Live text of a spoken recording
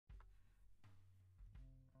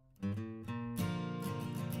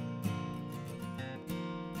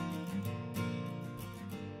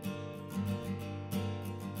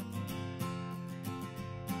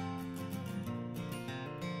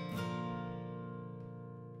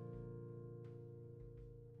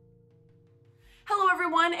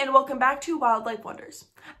everyone, and welcome back to Wildlife Wonders.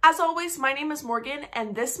 As always, my name is Morgan,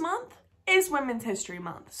 and this month is Women's History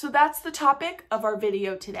Month. So that's the topic of our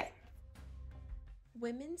video today.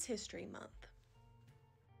 Women's History Month.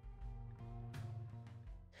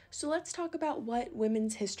 So let's talk about what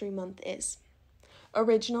Women's History Month is.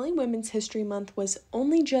 Originally, Women's History Month was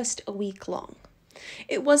only just a week long.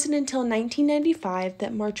 It wasn't until 1995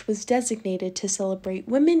 that March was designated to celebrate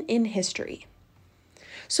women in history.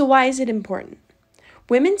 So why is it important?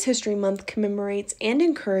 Women's History Month commemorates and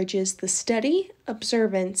encourages the study,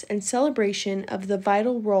 observance, and celebration of the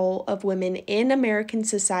vital role of women in American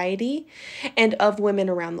society and of women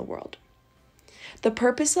around the world. The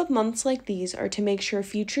purpose of months like these are to make sure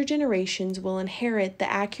future generations will inherit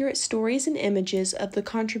the accurate stories and images of the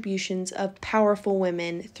contributions of powerful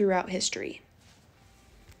women throughout history.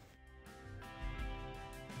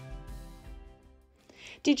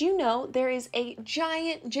 Did you know there is a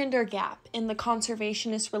giant gender gap in the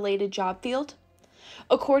conservationist-related job field?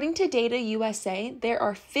 According to Data USA, there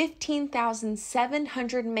are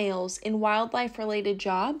 15,700 males in wildlife-related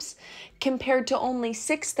jobs compared to only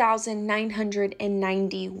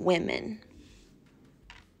 6,990 women.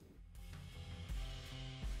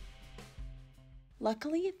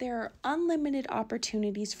 Luckily, there are unlimited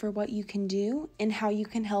opportunities for what you can do and how you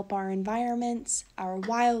can help our environments, our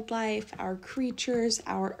wildlife, our creatures,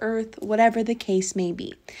 our earth, whatever the case may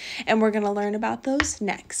be. And we're going to learn about those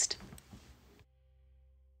next.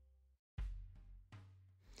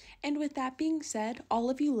 And with that being said,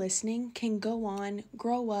 all of you listening can go on,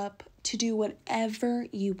 grow up, to do whatever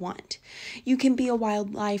you want. You can be a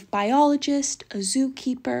wildlife biologist, a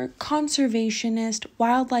zookeeper, conservationist,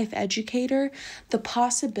 wildlife educator. The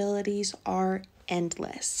possibilities are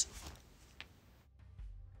endless.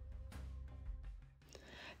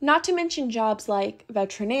 Not to mention jobs like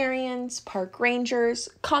veterinarians, park rangers,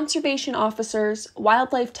 conservation officers,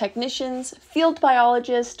 wildlife technicians, field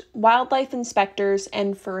biologists, wildlife inspectors,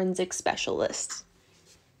 and forensic specialists.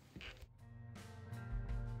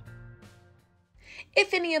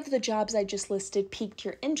 If any of the jobs I just listed piqued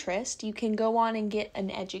your interest, you can go on and get an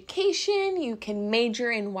education. You can major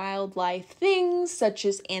in wildlife things such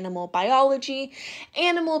as animal biology,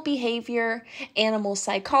 animal behavior, animal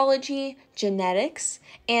psychology, genetics,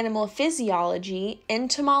 animal physiology,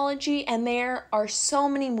 entomology, and there are so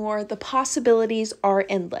many more. The possibilities are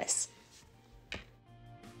endless.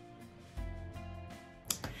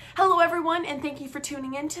 Hello everyone, and thank you for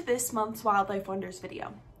tuning in to this month's Wildlife Wonders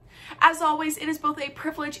video. As always, it is both a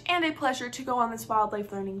privilege and a pleasure to go on this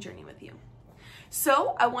wildlife learning journey with you.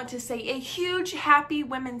 So I want to say a huge happy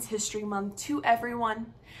Women's History Month to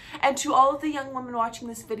everyone, and to all of the young women watching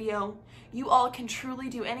this video. You all can truly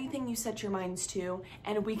do anything you set your minds to,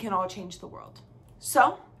 and we can all change the world.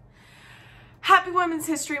 So happy Women's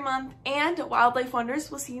History Month, and Wildlife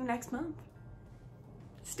Wonders will see you next month.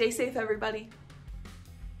 Stay safe, everybody.